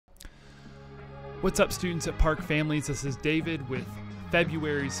What's up, students at Park Families? This is David with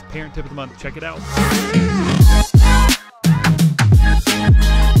February's Parent Tip of the Month. Check it out.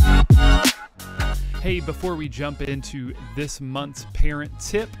 Hey, before we jump into this month's parent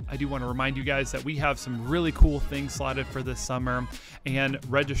tip, I do want to remind you guys that we have some really cool things slotted for this summer, and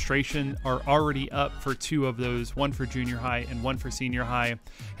registration are already up for two of those, one for junior high and one for senior high.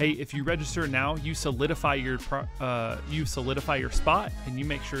 Hey, if you register now, you solidify your spot, and you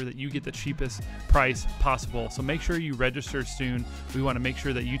make sure that you get the cheapest price possible. So make sure you register soon. We want to make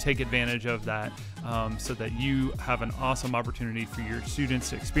sure that you take advantage of that, so that you have an awesome opportunity for your students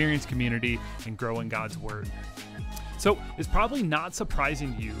to experience community and grow in God's Word. So it's probably not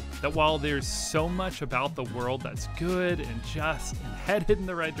surprising to you that while there's so much about the world that's good and just and headed in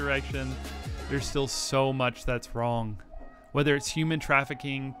the right direction, there's still so much that's wrong. Whether it's human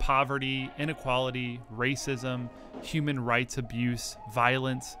trafficking, poverty, inequality, racism, human rights abuse,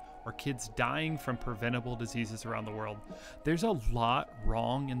 violence, or kids dying from preventable diseases around the world, there's a lot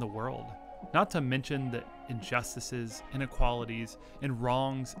wrong in the world. Not to mention the injustices, inequalities, and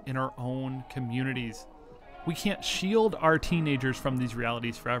wrongs in our own communities. We can't shield our teenagers from these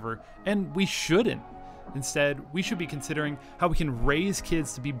realities forever, and we shouldn't. Instead, we should be considering how we can raise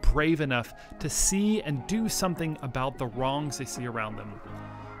kids to be brave enough to see and do something about the wrongs they see around them.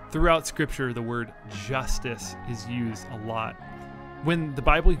 Throughout Scripture, the word justice is used a lot. When the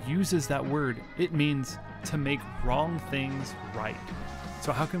Bible uses that word, it means to make wrong things right.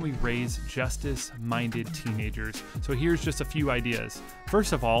 So how can we raise justice-minded teenagers? So here's just a few ideas.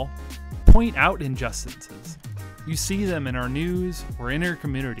 First of all, point out injustices. You see them in our news or in our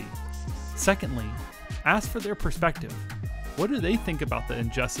community. Secondly, ask for their perspective. What do they think about the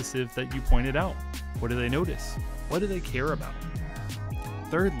injustices that you pointed out? What do they notice? What do they care about?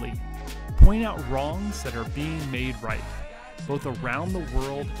 Thirdly, point out wrongs that are being made right, both around the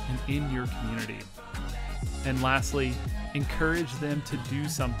world and in your community. And lastly, encourage them to do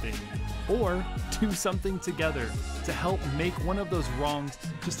something or do something together to help make one of those wrongs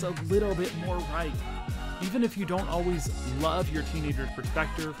just a little bit more right. Even if you don't always love your teenager's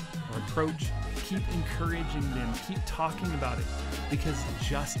perspective or approach, keep encouraging them, keep talking about it, because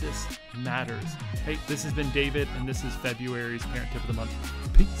justice matters. Hey, this has been David, and this is February's Parent Tip of the Month.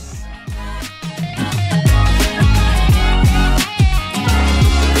 Peace.